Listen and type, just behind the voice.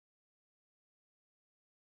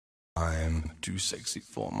I'm too sexy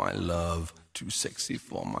for my love, too sexy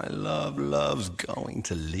for my love, love's going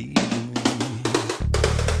to leave me.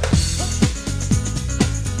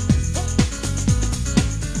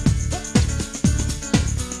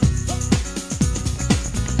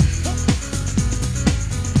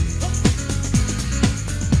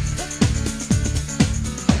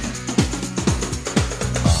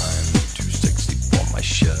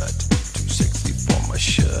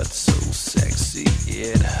 So sexy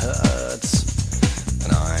it hurts,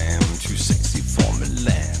 and I am too sexy for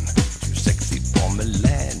Milan, too sexy for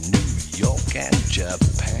Milan, New York and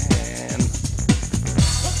Japan.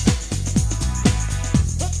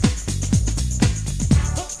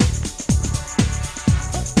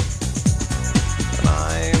 And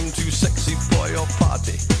I am too sexy for your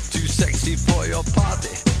party, too sexy for your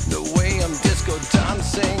party, the way I'm disco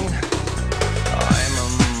dancing. I'm a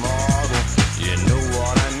model, you know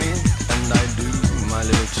what I mean, and I do my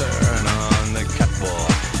little turn on the catwalk.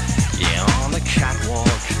 Yeah, on the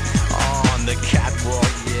catwalk, on the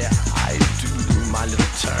catwalk. Yeah, I do my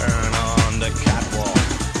little turn on the catwalk.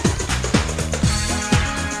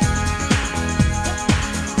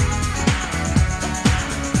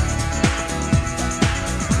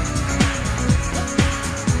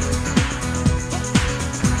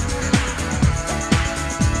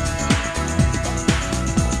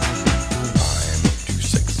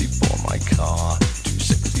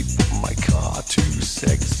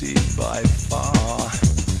 Sexy by far,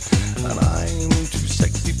 and I'm too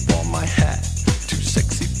sexy for my hat, too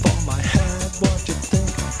sexy for my hat. What you think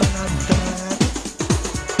about that?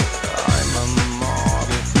 I'm a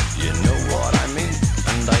model, you know what I mean,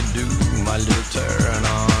 and I do my little turn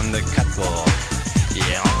on the catwalk.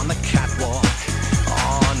 Yeah, on the catwalk,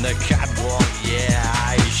 on the catwalk. Yeah,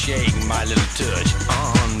 I shake my little touch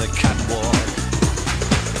on the catwalk.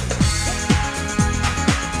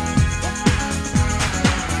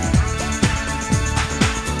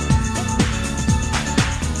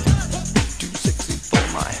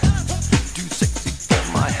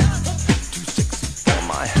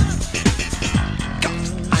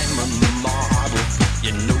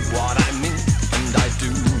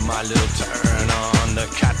 My little turn on the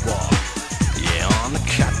catwalk. Yeah, on the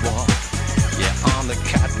catwalk. Yeah, on the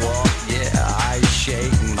catwalk. Yeah, I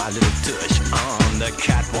shake my little touch on the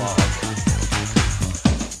catwalk.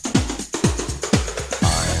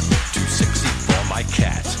 I'm too sexy for my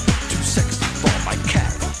cat, too sexy for my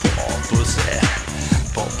cat.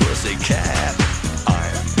 Poor pussy cat.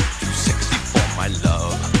 I'm too sexy for my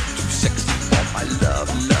love, too sexy for my love.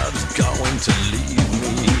 Love's going to leave